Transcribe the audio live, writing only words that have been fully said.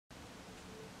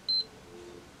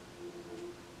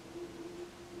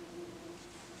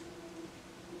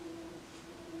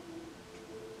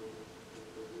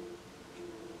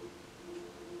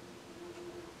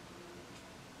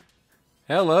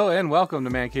Hello and welcome to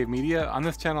Man Cave Media. On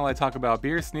this channel I talk about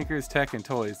beer, sneakers, tech, and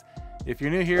toys. If you're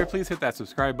new here, please hit that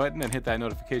subscribe button and hit that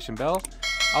notification bell.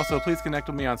 Also, please connect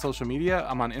with me on social media.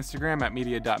 I'm on Instagram at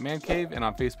media.mancave and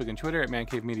on Facebook and Twitter at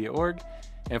mancavemediaorg.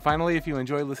 And finally, if you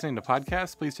enjoy listening to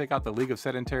podcasts, please check out the League of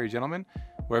Sedentary Gentlemen.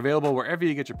 We're available wherever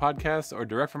you get your podcasts or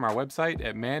direct from our website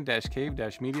at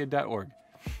man-cave-media.org.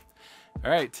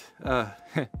 Alright,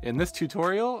 in this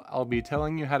tutorial, I'll be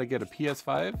telling you how to get a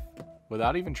PS5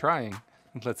 without even trying.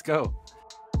 Let's go.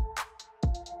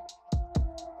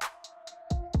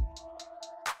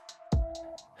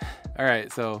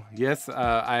 Alright, so yes,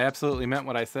 I absolutely meant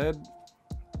what I said.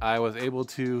 I was able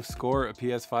to score a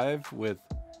PS5 with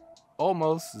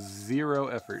almost zero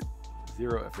effort.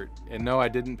 Zero effort. And no, I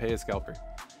didn't pay a scalper.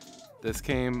 This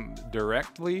came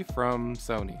directly from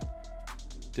Sony.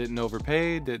 Didn't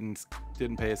overpay, didn't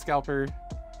pay a scalper,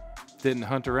 didn't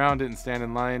hunt around, didn't stand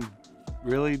in line.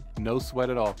 Really, no sweat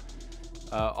at all.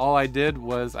 All I did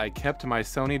was I kept my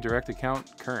Sony direct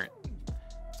account current.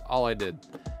 That's all I did.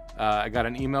 I got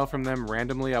an email from them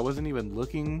randomly. I wasn't even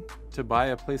looking to buy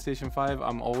a PlayStation 5.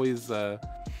 I'm always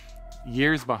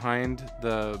years behind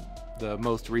the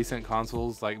most recent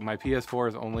consoles. Like my PS4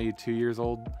 is only 2 years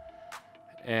old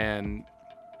and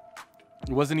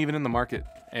it wasn't even in the market.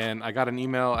 And I got an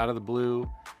email out of the blue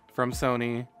from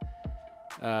Sony.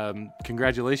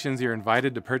 Congratulations, you're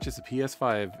invited to purchase a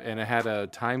PS5. And it had a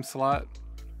time slot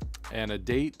and a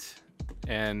date,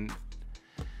 and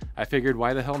I figured,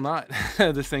 why the hell not?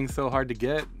 This thing's so hard to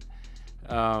get.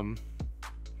 I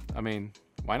mean,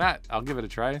 why not? I'll give it a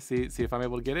try, see if I'm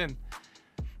able to get in.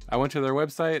 I went to their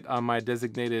website on my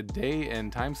designated day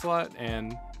and time slot,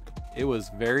 and it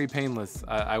was very painless.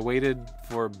 I waited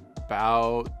for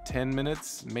about 10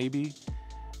 minutes, maybe,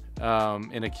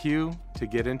 in a queue to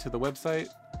get into the website.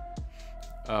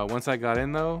 Once I got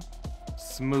in though,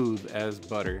 smooth as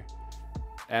butter.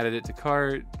 Added it to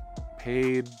cart,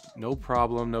 paid, no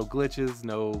problem, no glitches,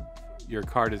 no your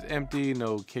card is empty,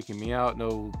 no kicking me out,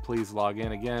 no please log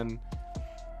in again.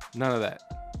 None of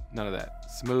that. None of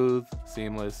that. Smooth,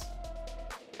 seamless,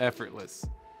 effortless.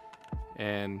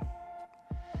 And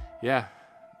yeah,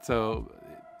 so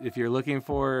if you're looking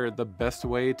for the best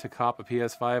way to cop a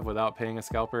PS5 without paying a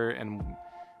scalper and,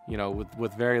 you know,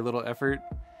 with very little effort,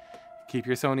 keep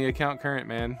your Sony account current,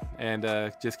 man, and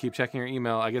just keep checking your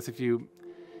email. I guess if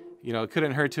you know, it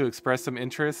couldn't hurt to express some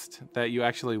interest that you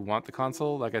actually want the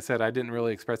console. Like I said, I didn't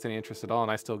really express any interest at all,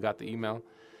 and I still got the email.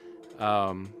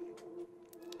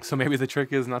 So maybe the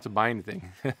trick is not to buy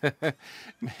anything.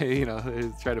 You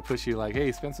know, try to push you like,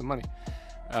 hey, spend some money.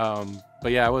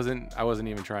 But yeah, I wasn't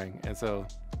even trying. And so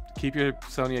keep your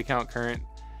Sony account current,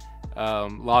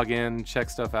 log in, check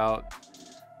stuff out,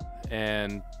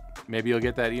 and maybe you'll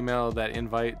get that email, that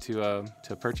invite to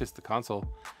purchase the console.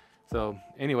 So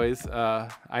anyways,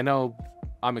 I know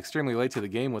I'm extremely late to the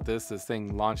game with this. This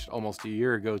thing launched almost a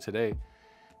year ago today.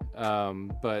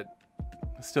 But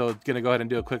still gonna go ahead and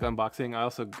do a quick unboxing.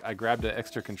 I grabbed an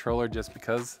extra controller just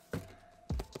because.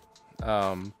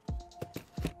 I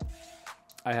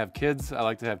have kids. I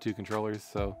like to have two controllers,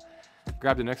 so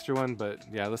grabbed an extra one. But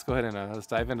yeah, let's go ahead and let's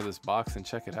dive into this box and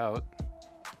check it out.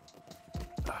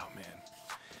 Oh man.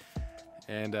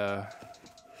 And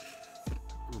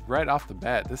right off the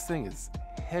bat, this thing is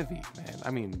heavy, man.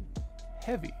 I mean,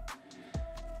 heavy.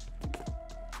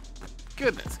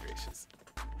 Goodness gracious.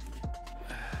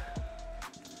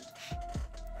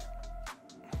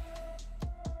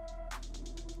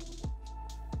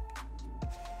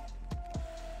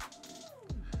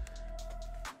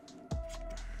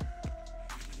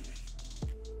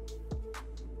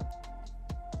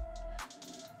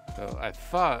 So I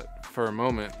thought for a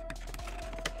moment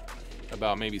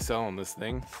about maybe selling this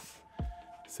thing,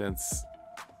 since,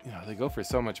 you know, they go for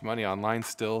so much money online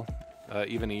still,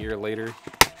 even a year later.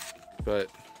 But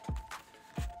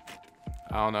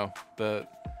I don't know,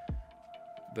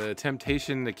 the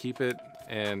temptation to keep it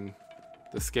and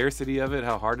the scarcity of it,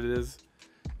 how hard it is.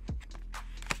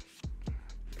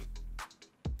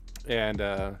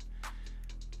 And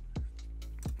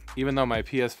even though my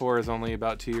PS4 is only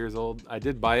about 2 years old, I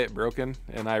did buy it broken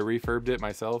and I refurbed it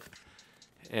myself.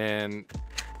 And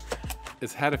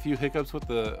it's had a few hiccups with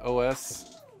the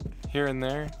OS here and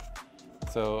there.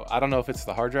 So I don't know if it's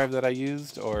the hard drive that I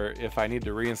used or if I need to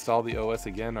reinstall the OS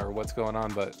again or what's going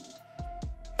on. But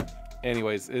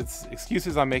anyways, it's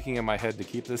excuses I'm making in my head to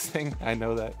keep this thing. I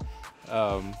know that.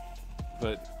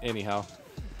 But anyhow,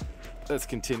 let's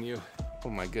continue. Oh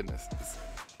my goodness.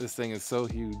 This thing is so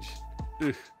huge.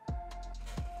 Ugh.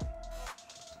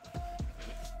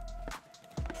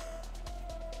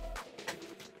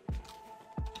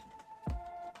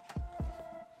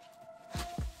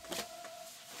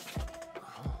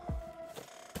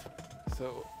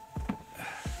 So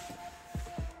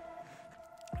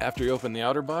after you open the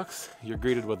outer box, you're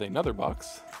greeted with another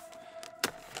box.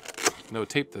 No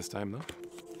tape this time though.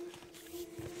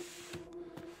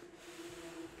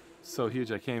 So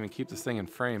huge I can't even keep this thing in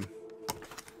frame.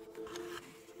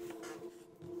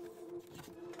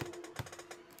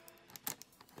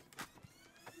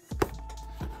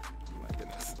 My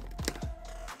goodness.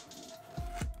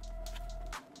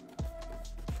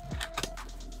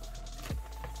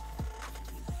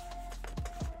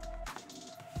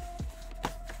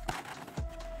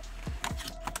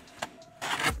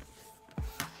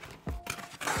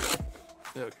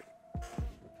 Okay.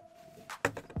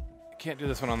 Can't do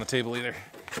this one on the table either.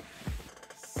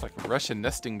 It's like Russian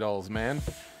nesting dolls, man.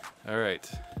 All right.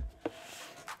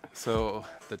 So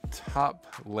the top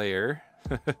layer,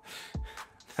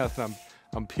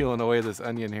 I'm peeling away this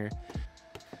onion here.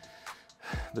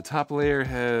 The top layer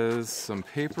has some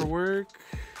paperwork.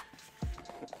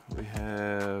 We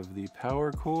have the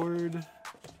power cord.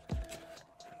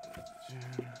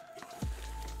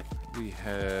 We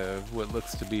have what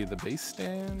looks to be the base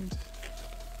stand.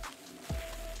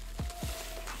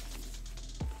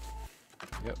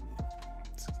 Yep,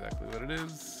 that's exactly what it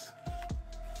is.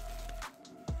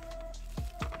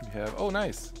 We have, oh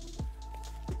nice,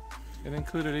 an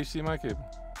included HDMI cable.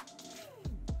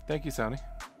 Thank you, Sony.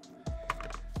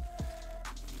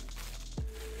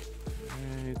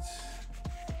 Alright,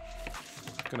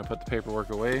 gonna put the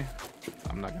paperwork away.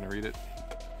 I'm not gonna read it.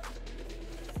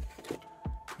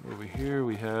 Over here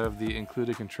we have the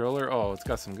included controller. Oh, it's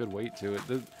got some good weight to it.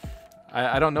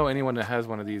 I don't know anyone that has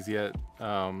one of these yet,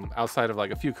 outside of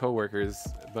like a few coworkers,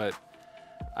 but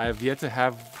I've yet to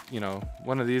have, you know,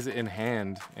 one of these in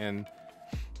hand. And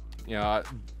you know,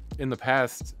 in the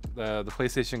past, the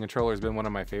PlayStation controller has been one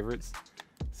of my favorites,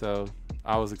 so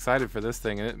I was excited for this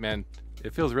thing, and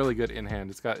it feels really good in hand.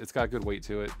 It's got good weight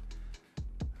to it.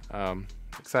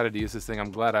 Excited to use this thing.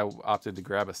 I'm glad I opted to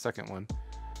grab a second one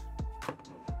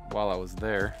while I was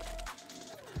there.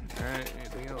 All right,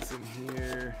 anything else in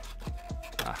here?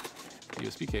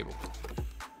 USB cable.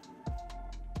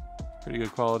 Pretty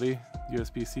good quality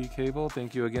USB-C cable.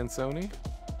 Thank you again, Sony.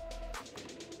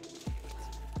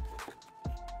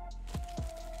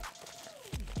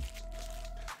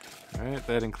 All right,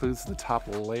 that includes the top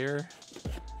layer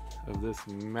of this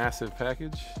massive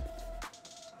package.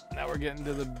 Now we're getting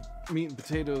to the meat and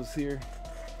potatoes here.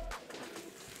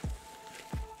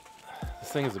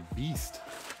 This thing is a beast.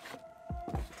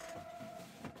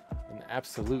 An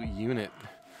absolute unit.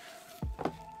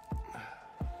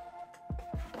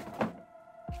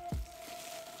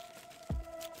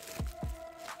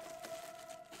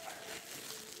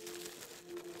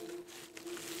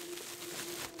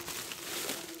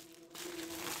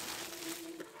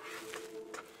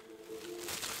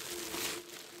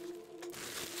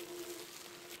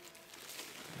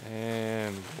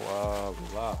 And blah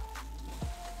blah.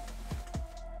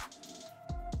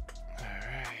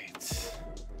 Alright.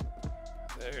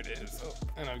 There it is. Oh,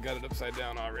 and I've got it upside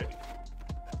down already.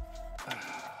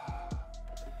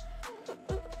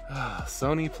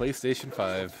 Sony PlayStation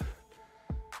 5.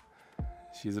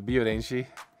 She's a beaut, ain't she?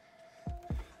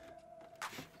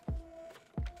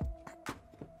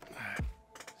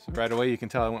 So right away you can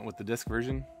tell I went with the disc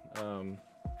version.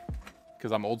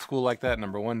 Because I'm old school like that,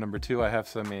 number one. Number two, I have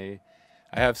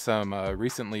some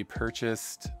recently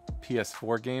purchased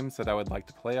PS4 games that I would like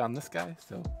to play on this guy,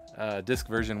 so disc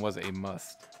version was a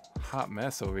must. Hot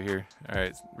mess over here. All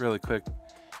right, really quick,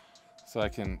 so I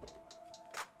can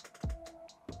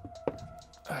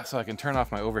turn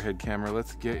off my overhead camera.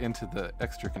 Let's get into the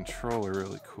extra controller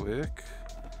really quick.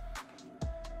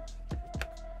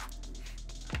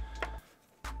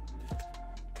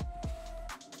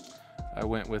 I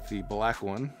went with the black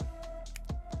one.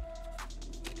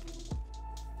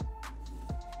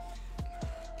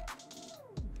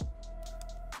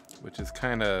 Which is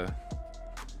kind of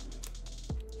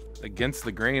against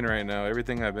the grain right now.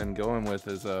 Everything I've been going with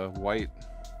is white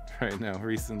right now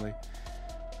recently.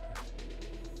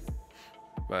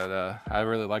 But I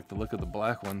really like the look of the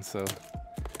black one, so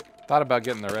thought about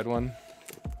getting the red one.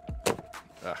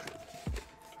 Ah,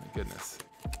 my goodness.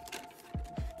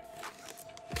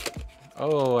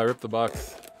 Oh, I ripped the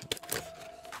box.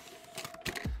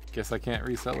 Guess I can't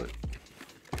resell it.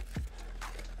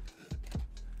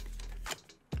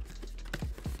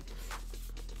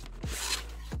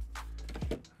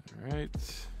 All right.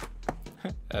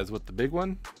 As with the big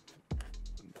one,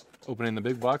 opening the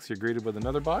big box, you're greeted with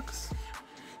another box.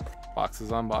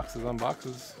 Boxes on boxes on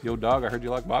boxes. Yo, dog, I heard you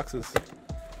like boxes.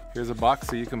 Here's a box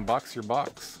so you can box your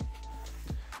box.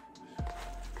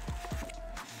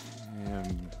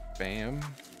 And bam.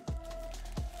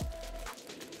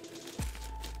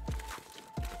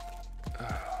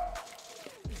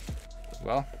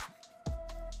 well,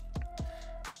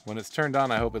 when it's turned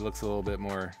on, I hope it looks a little bit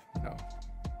more, you know,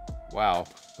 wow.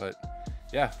 But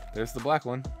yeah, there's the black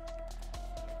one.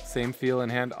 Same feel in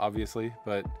hand, obviously,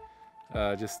 but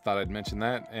just thought I'd mention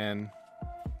that. And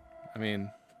I mean,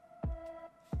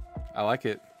 I like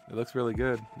it. It looks really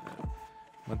good.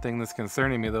 One thing that's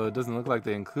concerning me, though, it doesn't look like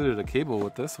they included a cable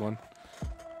with this one.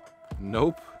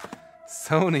 Nope.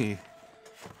 Sony.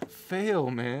 Fail,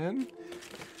 man.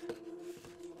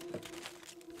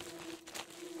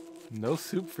 No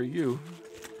soup for you.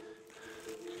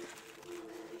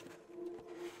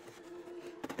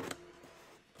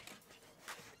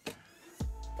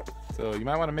 So you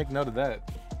might want to make note of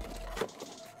that.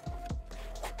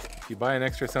 If you buy an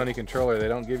extra Sony controller, they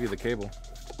don't give you the cable.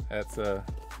 That's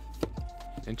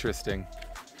interesting.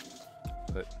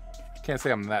 But can't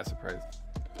say I'm that surprised.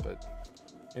 But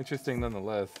interesting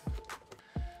nonetheless.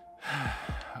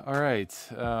 All right.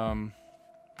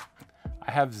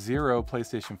 I have 0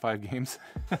 PlayStation 5 games,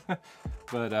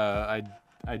 but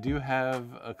I do have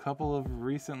a couple of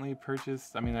recently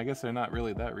purchased. I mean, I guess they're not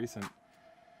really that recent.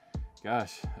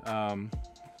 Gosh,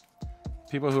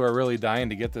 people who are really dying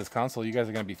to get this console, you guys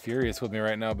are gonna be furious with me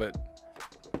right now, but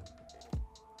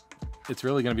it's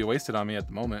really gonna be wasted on me at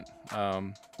the moment,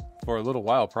 for a little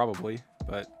while probably.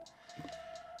 But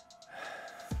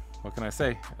what can I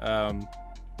say?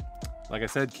 Like I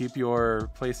said, keep your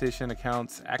PlayStation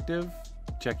accounts active.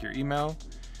 Check your email.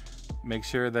 Make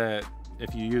sure that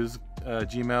if you use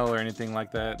Gmail or anything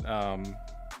like that,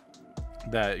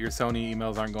 that your Sony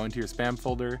emails aren't going to your spam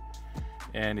folder.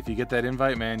 And if you get that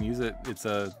invite, man, use it. It's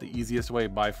the easiest way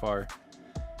by far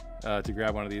to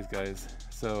grab one of these guys.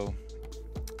 So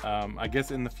I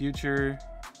guess in the future,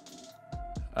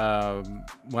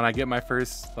 when I get my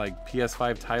first like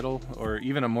PS5 title or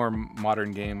even a more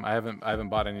modern game, I haven't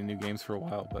bought any new games for a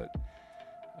while, but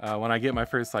when I get my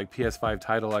first like PS5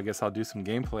 title, I guess I'll do some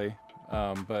gameplay.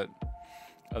 But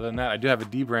other than that, I do have a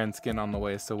D-brand skin on the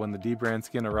way. So when the D-brand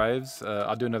skin arrives,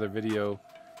 I'll do another video,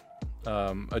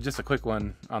 just a quick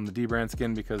one on the D-brand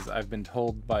skin, because I've been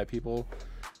told by people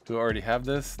who already have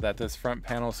this that this front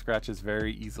panel scratches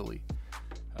very easily.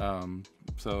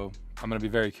 So I'm gonna be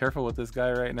very careful with this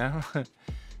guy right now.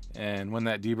 And when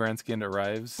that D-brand skin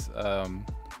arrives,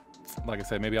 like I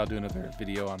said, maybe I'll do another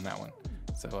video on that one.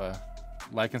 So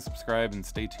like and subscribe and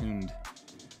stay tuned.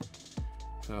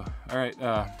 So, all right,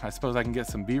 I suppose I can get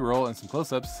some B-roll and some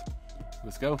close-ups.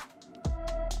 Let's go.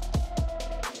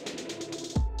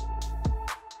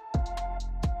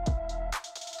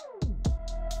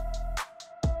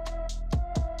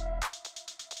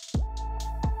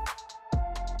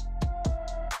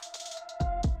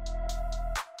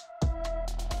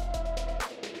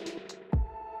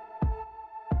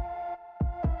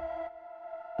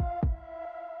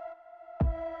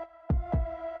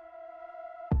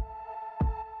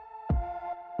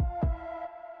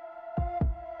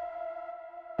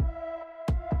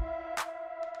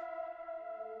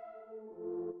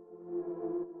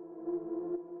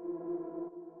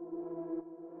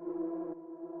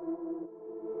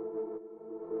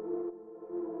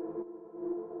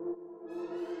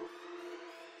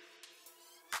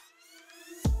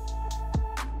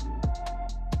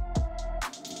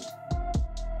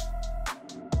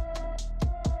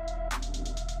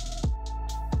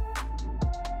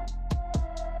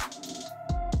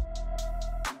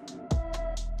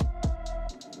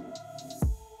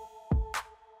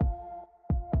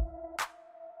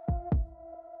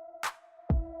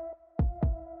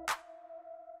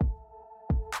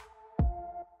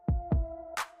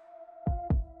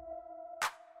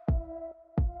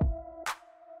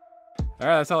 All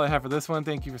right, that's all I have for this one.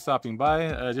 Thank you for stopping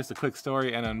by. Just a quick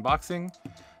story and unboxing.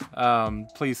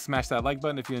 Please smash that like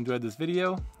button if you enjoyed this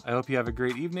video. I hope you have a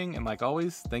great evening, and like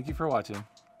always, thank you for watching.